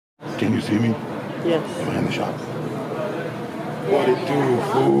Can you see me? Yes. Behind the shop. What it do,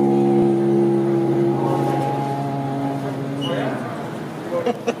 fool?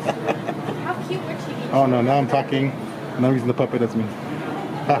 How cute were you? Oh no, now I'm talking. Now I'm using the puppet as me.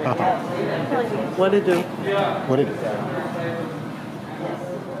 What it do? What it do?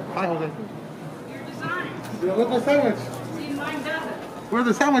 Hi, Jose. Your design. Yo, where's my sandwich? See, mine doesn't. Where are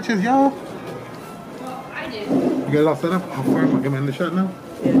the sandwiches, yo? Well, I did. You guys all set up? How far am I in the shot now?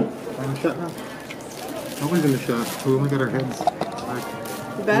 Yeah. I'm in the shot now? Nobody's in the shot. We only got our heads.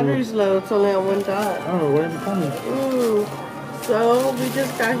 The battery's low. It's only on one dot. Oh, where are you coming? Ooh. So we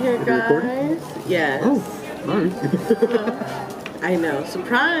just got here, Are you recording? guys. Yes. Oh, sorry. I know.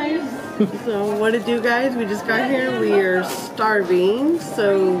 Surprise. So what to do, guys? We just got here. We are starving,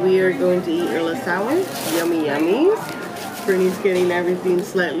 so we are going to eat a sandwich. Yummy yummies. Fern-E's getting everything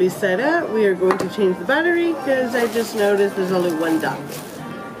slightly set up. We are going to change the battery because I just noticed there's only one dot.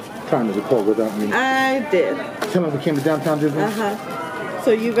 Trying to record without me. I did. Tell them we came to downtown Disney.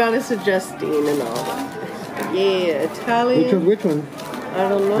 So you got us adjusting and all that. Yeah, Italian. Which one? I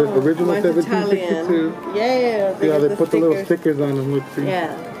don't know. The original Mine's 1762. Italian. Yeah. Yeah, they put the little stickers on them. Let's see.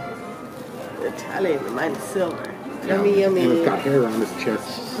 Yeah. Italian, mine's silver. Yummy, yummy. And it's got hair on his chest.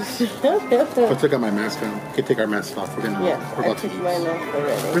 Let's look at my mask on. We can take our masks off. We're gonna. Yeah, we're I about to took eat. mine off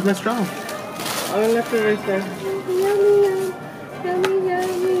already. Where's my straw? Oh, I left it right there. Yummy, yummy, yummy,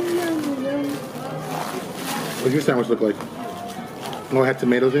 yummy, yummy. What does your sandwich look like? Oh, it had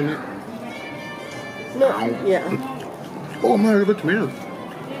tomatoes in it? No, Ow. yeah. Oh, my, look at tomatoes.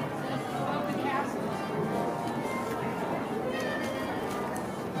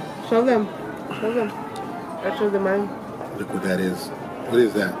 Show them. Show them. I showed them mine. Look what that is. What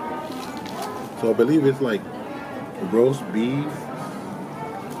is that? So I believe it's like roast beef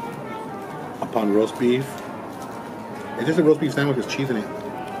upon roast beef. It's just a roast beef sandwich with cheese in it.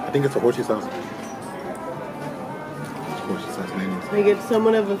 I think it's a horsey sauce. It's horsey sauce mayonnaise. They get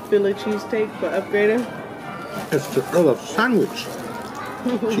somewhat of a Philly cheesesteak, but upgraded. It's the sandwich.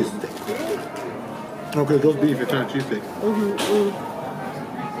 Cheesesteak. Okay, roast beef, it's not a cheesesteak.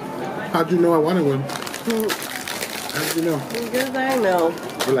 How'd you know I wanted one? How did you know? Because I know.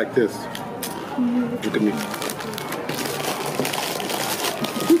 We're like this. Look at me.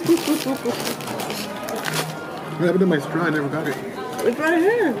 What happened to my straw? I never got it. It's right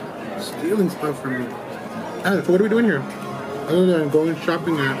here. Stealing stuff from me. So what are we doing here? Other than going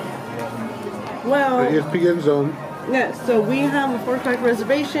shopping at Well, the ESPN zone. yeah, so we have a 4 o'clock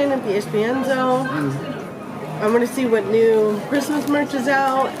reservation at the ESPN zone. I'm going to see what new Christmas merch is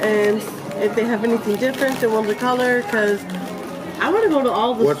out and if they have anything different than World of Color, because I want to go to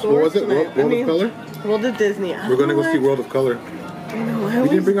all the stores. What was it? tonight. World of Color? World of Disney. We're going to go see World of Color. I know, We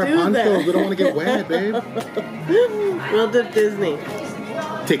didn't bring our ponchos. We don't want to get wet, babe. World of Disney.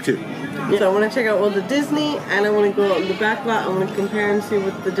 Take 2. So I want to check out World of Disney, and I want to go out in the back lot. I want to compare and see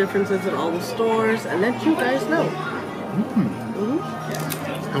what the difference is at all the stores, and let you guys know.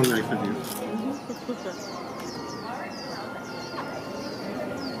 How nice of you.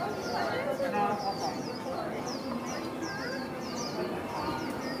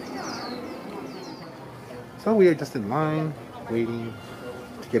 So we are just in line, waiting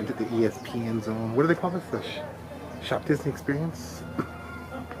to get into the ESPN zone. What do they call this? The Shop Disney Experience?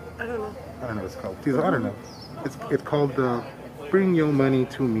 I don't know. I don't know what it's called. I don't know. It's called the Bring Your Money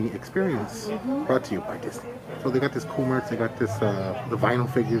to Me Experience, brought to you by Disney. So they got this cool merch. They got this the vinyl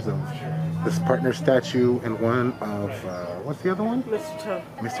figures of this partner statue and one of what's the other one? Mr. Toad.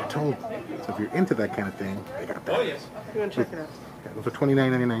 Mr. Toad. So if you're into that kind of thing, they got that. You want to check it out? Yeah, those are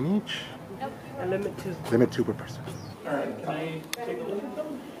 $29.99 each. And limit 2. Limit 2 per person.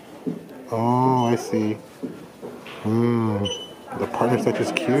 Oh, I see. The partner statue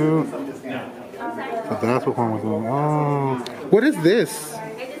is cute. So that's what one was doing. Oh, what is this?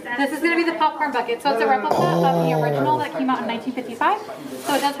 This is going to be the popcorn bucket. So it's a replica of the original that came out in 1955.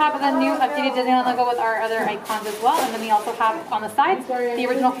 So it does have the new updated Disneyland logo with our other icons as well. And then we also have on the sides the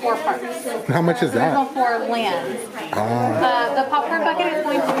original 4 parks. How much is The original that? 4 lands. The popcorn bucket is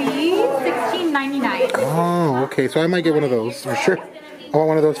going to be $16.99. Oh, okay. So I might get one of those for sure. I want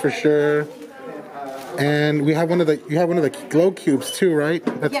one of those for sure. And we have one of the. You have one of the glow cubes too, right?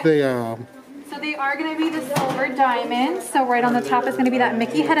 That's Yes. the. So they are going to be the silver diamond. So right on the top is going to be that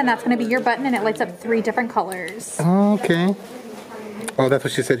Mickey head, and that's going to be your button, and it lights up 3 different colors. Oh, okay. Oh, that's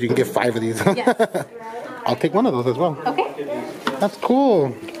what she said. You can get 5 of these. Yes. I'll take one of those as well. Okay. That's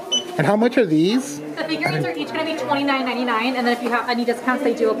cool. And how much are these? The figurines are each going to be $29.99, and then if you have any discounts,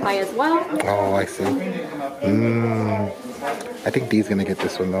 they do apply as well. Oh, I see. I think Dee's gonna get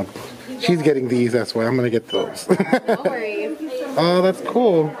this one though. She's getting these, that's why I'm gonna get those. No worries. Oh, that's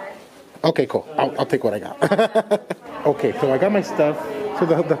cool. Okay, cool. I'll take what I got. Okay, so I got my stuff. So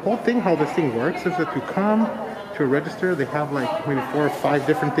the whole thing, how this thing works, is that you come to a register. They have like maybe 4 or 5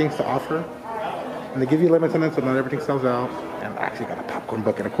 different things to offer, and they give you limits on it, so not everything sells out. And I actually got a popcorn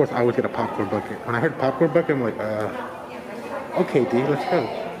bucket. Of course, I always get a popcorn bucket. When I heard popcorn bucket, I'm like, okay, D, let's go.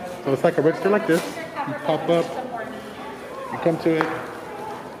 So it's like a register like this. You pop up, you come to it,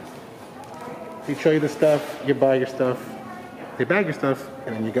 they show you the stuff, you buy your stuff, they bag your stuff,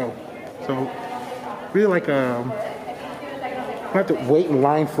 and then you go. So really like you don't have to wait in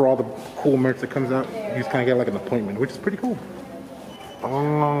line for all the cool merch that comes out. You just kind of get like an appointment, which is pretty cool.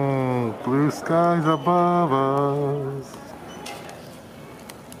 Oh, blue skies above us.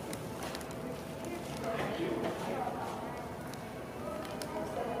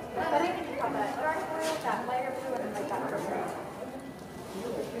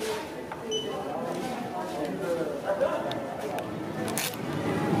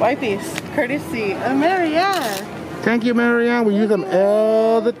 Wipes, courtesy of Marianne. Thank you, Marianne. We use them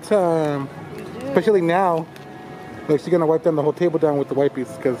all the time. Especially now. Like, she's gonna wipe down the whole table down with the wipes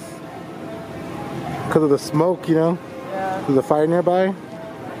because of the smoke, you know? Yeah. There's a fire nearby.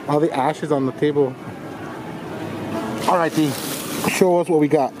 All the ashes on the table. Alright, D. Show us what we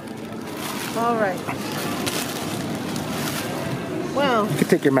got. Alright. Well, You can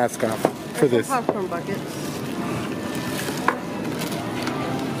take your mask off for this. popcorn buckets.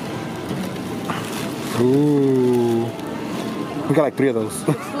 Ooh. We got like 3 of those.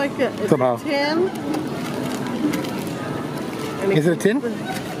 It's like a Somehow. tin. And Is it a tin?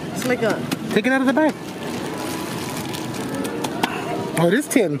 It's like a... Take it out of the bag. Oh, it is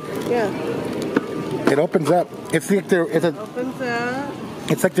tin. Yeah. It opens up. It's like Opens out.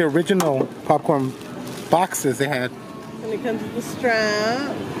 it's like the original popcorn boxes they had. And it comes with the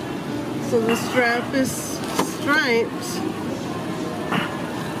strap. So the strap is striped.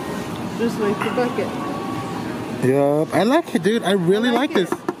 Just like the bucket. Yup. I like it, dude. I really like this.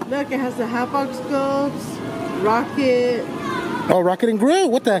 Look, it has the hot box scopes, Rocket. Oh, Rocket and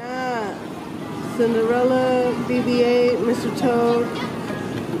Grill. What the? Yeah. Cinderella, BB-8, Mr. Toad,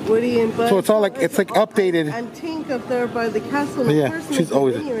 Woody and Buzz. So it's all like it's like updated. And Tink up there by the castle. And Yeah, of course, she's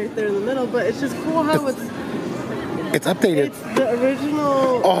always right there in the middle. But it's just cool how it's updated. It's the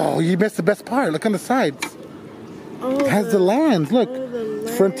original. Oh, you missed the best part. Look on the sides. Oh, It has the lands. Look, the land.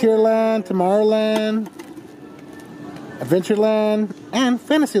 Frontierland, Tomorrowland, Adventureland, and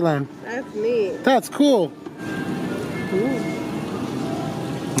Fantasyland. That's neat. That's cool. Ooh.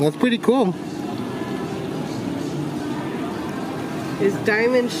 That's pretty cool. It's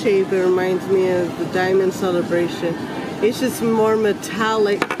diamond shape. It reminds me of the diamond celebration. It's just more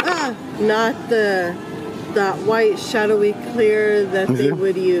metallic. Not that white shadowy clear that they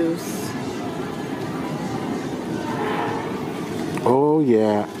would use. Oh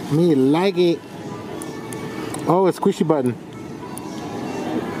yeah, me like it. Oh, a squishy button.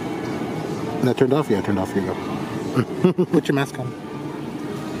 That turned off? Yeah, turned off. Here you go. Put your mask on.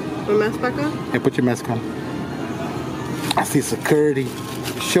 Put my mask back on? Yeah, put your mask on. I see security.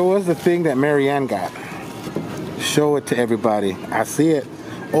 Show us the thing that Marianne got. Show it to everybody. I see it.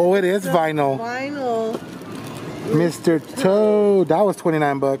 Oh, it is vinyl. Vinyl. Mr. Toad. That was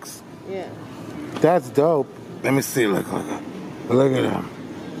 29 bucks. Yeah. That's dope. Let me see. Look at him.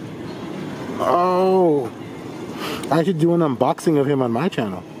 Oh. I should do an unboxing of him on my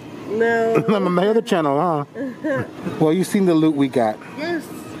channel. No. On my other channel, huh? Well, you've seen the loot we got. Yes.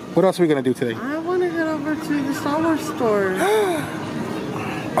 What else are we going to do today? I want to head over to the Star Wars store.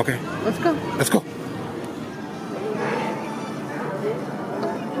 Okay. Let's go. Let's go.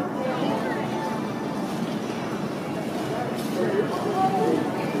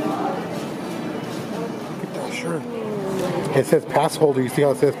 Sure. It says pass holder. You see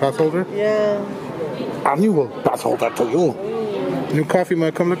how it says pass holder? Yeah. I knew we'll pass holder to you. New coffee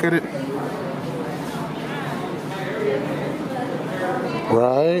mug. Come look at it.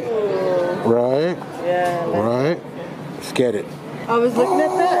 Right. Right. Yeah. Right. Let's get it. I was looking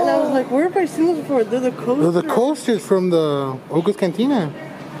at that and I was like, where have I seen this before? They're the coasters. They're the coasters from the Oga's Cantina.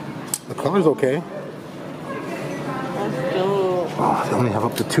 The color's okay. That's dope. Oh, they only have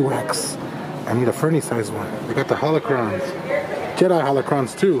up to 2X. I need a Fern-E size one. They got the holocrons. Jedi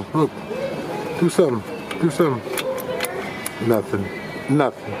holocrons too. Look. Do something. Do something. Nothing.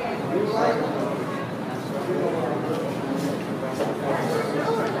 Nothing.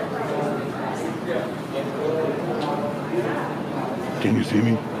 Can you see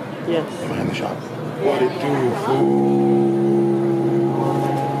me? Yes. Am I in the shop? What it do, fool?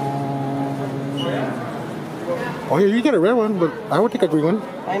 Oh yeah, you got a red one, but I would take a green one.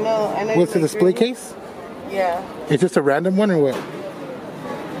 I know. What's the display case? Yeah. It's just a random one or what?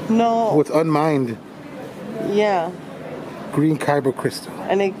 No. Oh, it's unmined. Yeah. Green kyber crystal.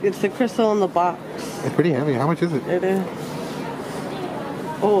 And it's the crystal in the box. It's pretty heavy. How much is it? It is.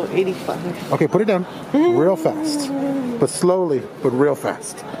 Oh, 85. Okay, put it down. Real fast. But slowly, but real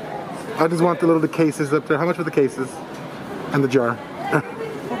fast. I just want the cases up there. How much are the cases? And the jar.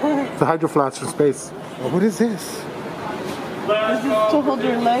 The hydro flask for space. Oh, what is this? This is to hold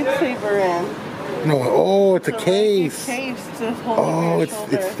your lightsaber in. No, oh, it's a case. Case to hold it's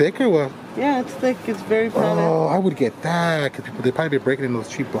thick or what? Yeah, it's thick. It's very padded. Oh, I would get that. Because people, they probably be breaking in those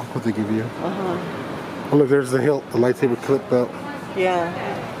cheap block ones they give you. Oh, look, there's the hilt, the lightsaber clip belt. Yeah.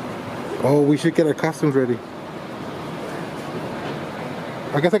 Oh, we should get our costumes ready.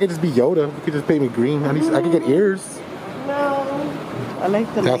 I guess I could just be Yoda. You could just paint me green. I could get ears. No. I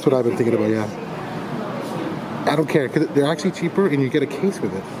like them. That's what I've been thinking about, yeah. I don't care, because they're actually cheaper and you get a case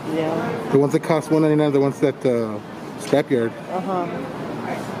with it. Yeah. The ones that cost $1.99, the ones that scrapyard.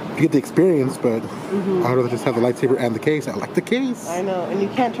 You get the experience, but I'd rather just have the lightsaber and the case. I like the case. I know, and you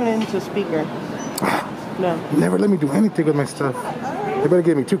can't turn it into a speaker. No. Never let me do anything with my stuff. They better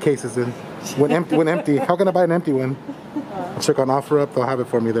give me 2 cases then. When empty. How can I buy an empty one? I'll check on OfferUp. They'll have it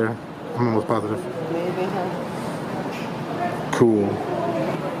for me there. I'm almost positive. Maybe, huh? Cool.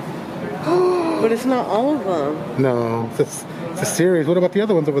 But it's not all of them. No, it's a series. What about the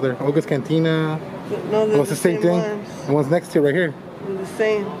other ones over there? Olga's Cantina. No, they're it's the same thing. Ones. The one's next to it right here. They're the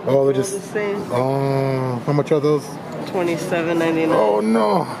same. Oh, they're just the same. Oh, how much are those? $27.99. Oh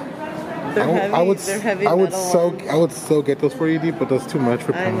no. They're heavy. They're heavy. I would so get those for you, Deep, but that's too much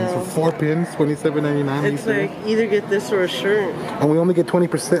for pins. know. For 4 pins, $27.99. It's like either get this or a shirt. And we only get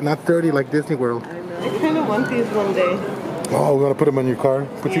 20%, not 30 like Disney World. I know. I kind of want these one day. Oh, we're gonna put them on your car,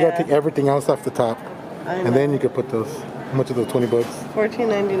 but you gotta take everything else off the top, I know. and then you could put those. How much are those? $20?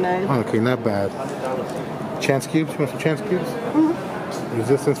 $14.99. Okay, not bad. Chance cubes. You want some chance cubes?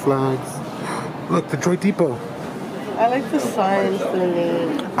 Resistance flags. Look, the Droid Depot. I like the signs. They're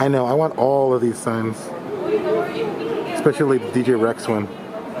neat. I know. I want all of these signs, especially the DJ Rex one.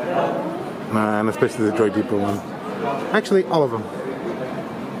 And especially the Droid Depot one. Actually, all of them.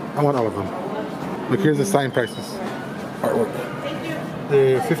 I want all of them. Look, here's the sign prices. Artwork.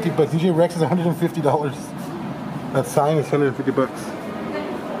 They're $50. DJ Rex is $150. That sign is $150.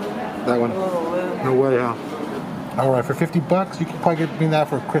 That one. No way, huh? All right, for $50, you can probably get me that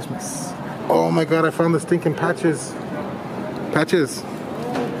for Christmas. Oh my God, I found the stinking patches. Patches.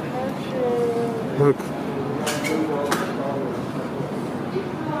 Look.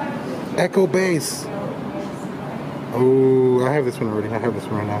 Echo Base. Oh, I have this one already. I have this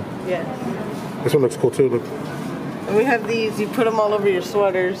one right now. Yes. This one looks cool too. Look. And we have these. You put them all over your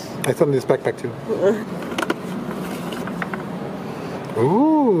sweaters. I saw in this backpack too.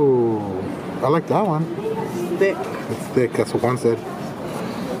 Ooh, I like that one. It's thick. It's thick. That's what Juan said.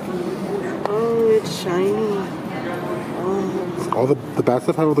 Oh, it's shiny. Oh. All the bad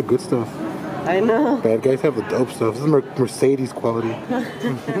stuff have all the good stuff. I know. Bad guys have the dope stuff. This is Mercedes quality.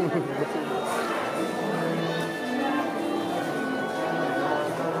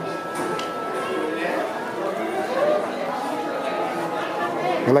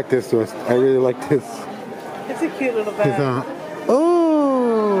 I like this twist. I really like this. It's a cute little bag.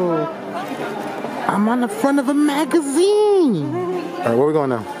 Oh, I'm on the front of a magazine. All right, where are we going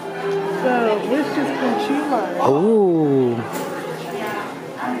now? So, this is Conchula. Oh.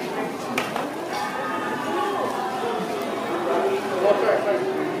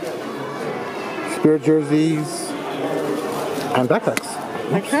 Spirit jerseys and backpacks.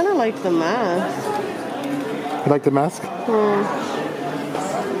 I kind of like the mask. You like the mask?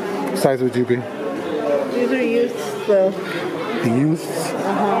 What size would you be? These are youths, though. The youths?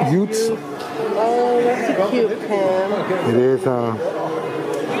 Youths? Oh, that's a cute pen. It is,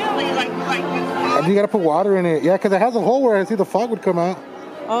 you gotta put water in it. Yeah, because it has a hole where I see the fog would come out.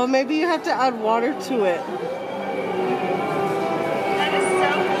 Oh, maybe you have to add water to it.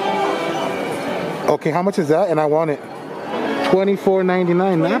 Okay, how much is that? And I want it.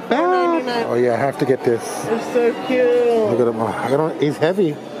 $24.99. Not bad. Oh yeah, I have to get this. It's so cute. Look at him. He's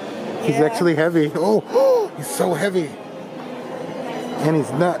heavy. He's actually heavy. Oh, he's so heavy. And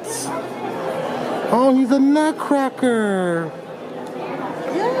he's nuts. Oh, he's a nutcracker.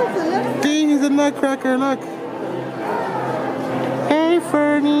 Yeah, Dang, he's a nutcracker. Look. Hey,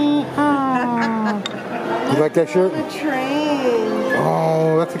 Fern-E. Oh. You like that shirt? the train.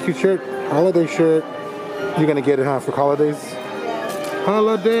 Oh, that's a cute shirt. Holiday shirt. You're gonna get it, huh, for holidays?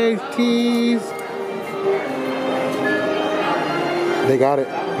 Holiday tees. They got it.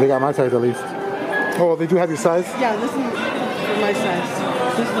 They got my size at least. Oh, they do have your size? Yeah, this is my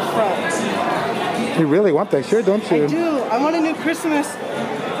size. This is the front. You really want that shirt, don't you? I do. I want a new Christmas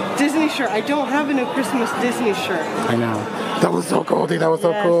Disney shirt. I don't have a new Christmas Disney shirt. I know. That was so cool, dude. That was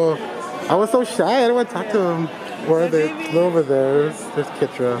so cool. I was so shy. I didn't want to talk to them. Where are they? They're over there. There's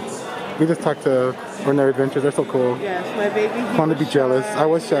Kitra. We just talked to Ordinary Adventures. They're so cool. Yes, my baby. I wanted to be jealous. I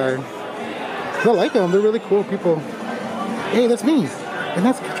was shy. I like them. They're really cool people. Hey, that's me. And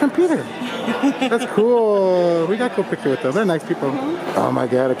that's Kitra and Peter. That's cool. We got a cool picture with them. They're nice people. Oh my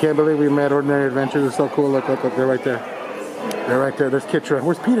God. I can't believe we met Ordinary Adventures. It's so cool. Look, look, look. They're right there. They're right there. There's Kitra.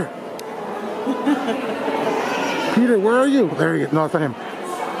 Where's Peter? Peter, where are you? There he is. No, it's not him.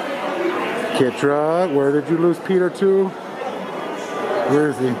 Kitra, where did you lose Peter to? Where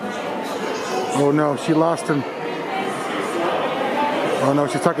is he? Oh no, she lost him. Oh no,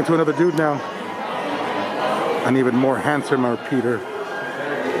 she's talking to another dude now. An even more handsomer Peter.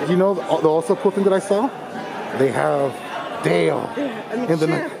 You know the also cool thing that I saw? They have Dale. And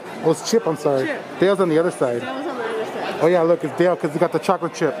Chip. Oh, it's Chip, I'm sorry. Chip. Dale's on the other side. That was on the other side. Oh yeah, look, it's Dale because he got the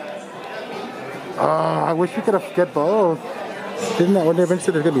chocolate chip. Oh, I wish we could have get both. Didn't that Ordinary Adventure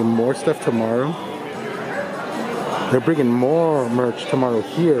say there's going to be more stuff tomorrow? They're bringing more merch tomorrow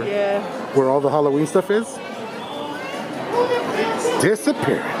here. Yeah. Where all the Halloween stuff is.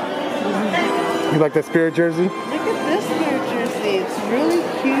 Disappearing. You like that spirit jersey? Look at this spirit jersey. It's really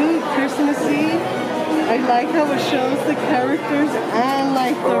cute, Christmassy. I like how it shows the characters and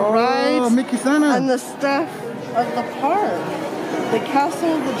like the rides Mickey Santa. and the stuff of the park. The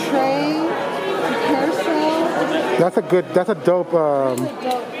castle, the train, the carousel. That's a dope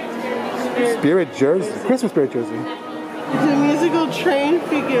spirit jersey. Christmas spirit jersey. It's a musical train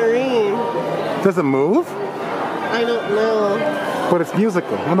figurine. Does it move? I don't know. But it's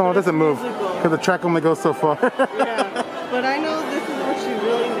musical. Oh, no, it doesn't move. Because the track only goes so far. Yeah, but I know this is what you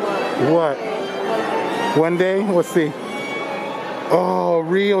really want. What? One day? Let's see. Oh,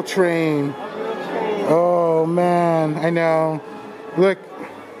 real train. Oh, man. I know. Look.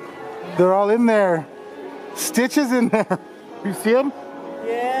 They're all in there. Stitch is in there. You see him?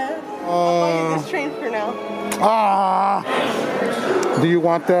 Yeah. I'll buy you this train for now. Ah. Do you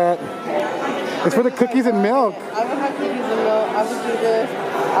want that? It's for the cookies and milk. I would have cookies and milk. I would do this.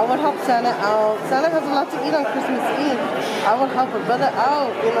 I would help Santa out. Santa has a lot to eat on Christmas Eve. I would help a brother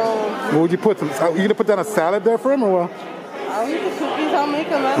out, you know. What would you put? Are you going to put down a salad there for him or what? I'll eat the cookies. I'll make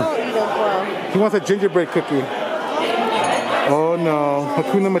them. I don't eat them well. He wants a gingerbread cookie. Oh no.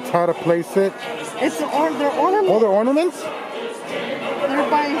 Hakuna Matata place it. It's they're ornaments. Oh, they're ornaments? They're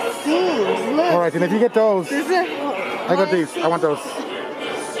by scenes. Look. Alright, and if you get those, Is it I got these. I want those.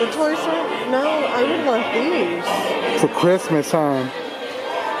 The toy store? No, I would want these. For Christmas, huh?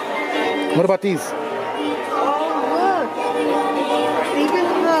 What about these? Oh, look. They even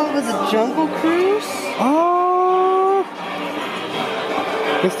have with a Jungle Cruise. Oh,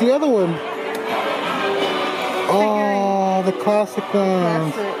 it's the other one. Oh, the classic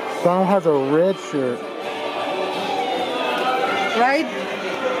one. Classic. That one has a red shirt. Right?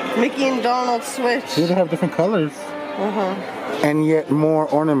 Mickey and Donald switch. See, they have different colors. And yet more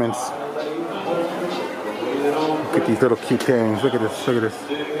ornaments. Look at these little cute things. Look at this. Look at this.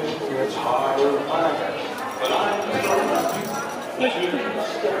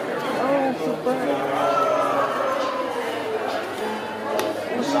 Oh, super.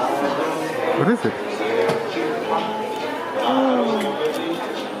 What is it?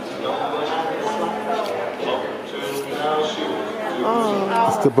 Oh.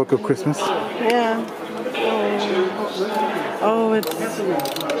 It's the Book of Christmas. Yeah. Oh, it's...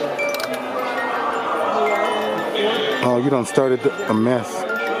 Oh, you done started a mess.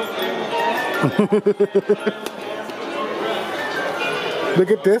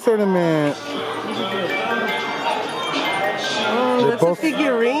 Look at this ornament. Oh, that's a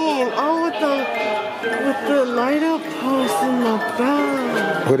figurine. Oh, with the light up post in the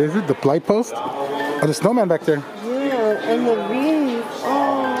back. What is it? The light post? Oh, the snowman back there. Yeah, and the wreath.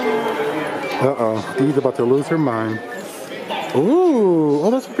 Oh. Uh-oh. Dee's about to lose her mind. Ooh. Oh,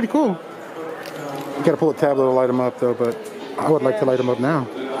 that's pretty cool. You gotta pull a tablet to light them up, though, but I would like to light them up now.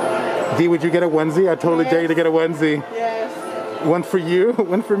 Dee, would you get a onesie? I totally dare you to get a onesie. Yes. One for you,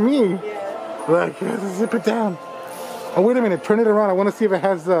 one for me. Yeah. Like, zip it down. Oh, wait a minute. Turn it around. I want to see if it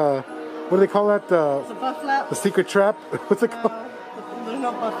has, what do they call that? It's a butt flap. The secret trap? What's it called? There's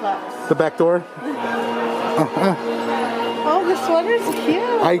no butt flaps. The back door? Oh, the sweater's cute.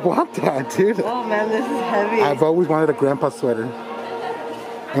 I want that, dude. Oh man, this is heavy. I've always wanted a grandpa sweater.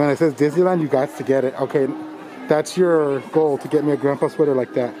 And when it says Disneyland, you got to get it. Okay, that's your goal, to get me a grandpa sweater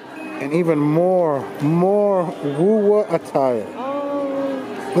like that. And even more woo-wah attire.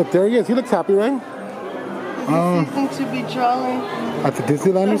 Oh. Look, there he is. He looks happy, right? Season to be jolly. At the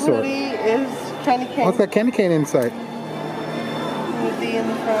Disneyland The resort. hoodie is candy cane. What's that candy cane inside? with D in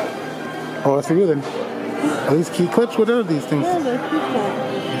the front. Oh, that's for you then. Are these key clips? What are these things? Yeah, they're cute.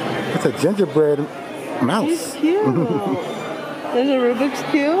 It's a gingerbread mouse. He's cute. There's a Rubik's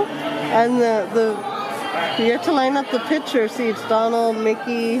Cube. And you have to line up the picture. See, it's Donald,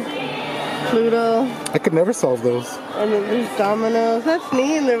 Mickey, Pluto. I could never solve those. And then there's dominoes. That's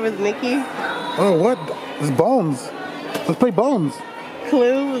neat. And there was Mickey. Oh, what? It's Bones. Let's play Bones.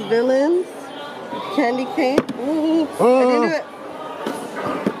 Clue with villains. Candy cane. Ooh, I can do it.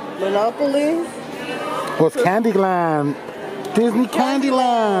 Monopoly. Oh, it's Candyland. Disney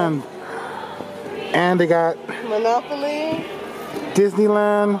Candyland. And they got Monopoly.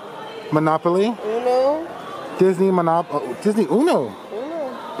 Disneyland Monopoly. Uno. Disney Disney Uno.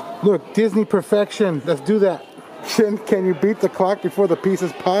 Look, Disney Perfection. Let's do that. Can you beat the clock before the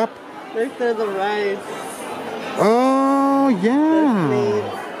pieces pop? Look, there's the rice. Oh,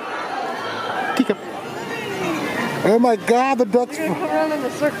 yeah. Teacup. Oh my God, the ducks. They're gonna come around in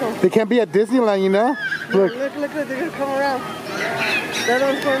a circle. They can't be at Disneyland, you know? Look. Look, they're gonna come around. The other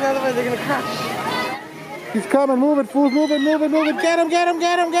one's going the other way, they're gonna crash. He's coming, move it, fools, move it. Get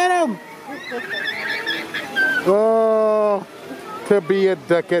him. Oh, to be a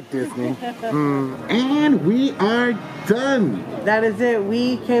duck at Disney. And we are done. That is it.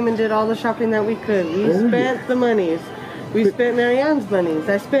 We came and did all the shopping that we could. We spent the monies. We spent Marianne's monies.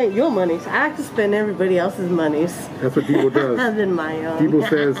 I spent your monies. I have to spend everybody else's monies. That's what Debo does. Than my own. Debo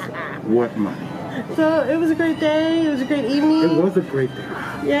says, what money? So it was a great day. It was a great evening. It was a great day.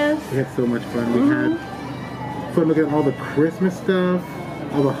 Yes. We had so much fun. We had fun looking at all the Christmas stuff,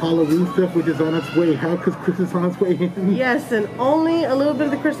 all the Halloween stuff, which is on its way out because Christmas is on its way in. Yes, and only a little bit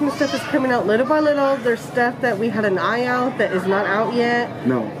of the Christmas stuff is coming out little by little. There's stuff that we had an eye out that is not out yet.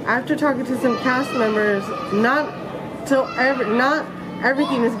 No. After talking to some cast members, not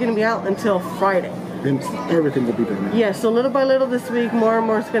everything is going to be out until Friday. And everything will be done now. Yeah, so little by little this week, more and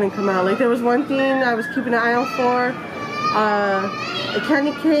more is going to come out. Like there was one thing I was keeping an eye out for, a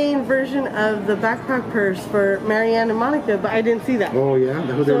candy cane version of the backpack purse for Marianne and Monica, but I didn't see that. Oh yeah?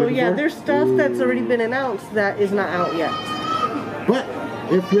 That's what So yeah, there's stuff that's already been announced that is not out yet. But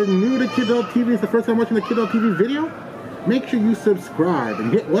if you're new to KIDULT TV, it's the first time watching the KIDULT TV video, make sure you subscribe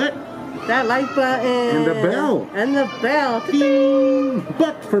and hit what? That like button. And the bell. And the bell. Ding!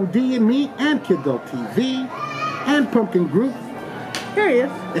 But from D and me and KIDULT TV and Pumpkin Group. Here he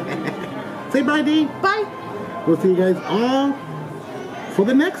is. Say bye, D. Bye. We'll see you guys all for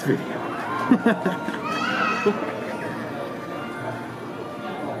the next video.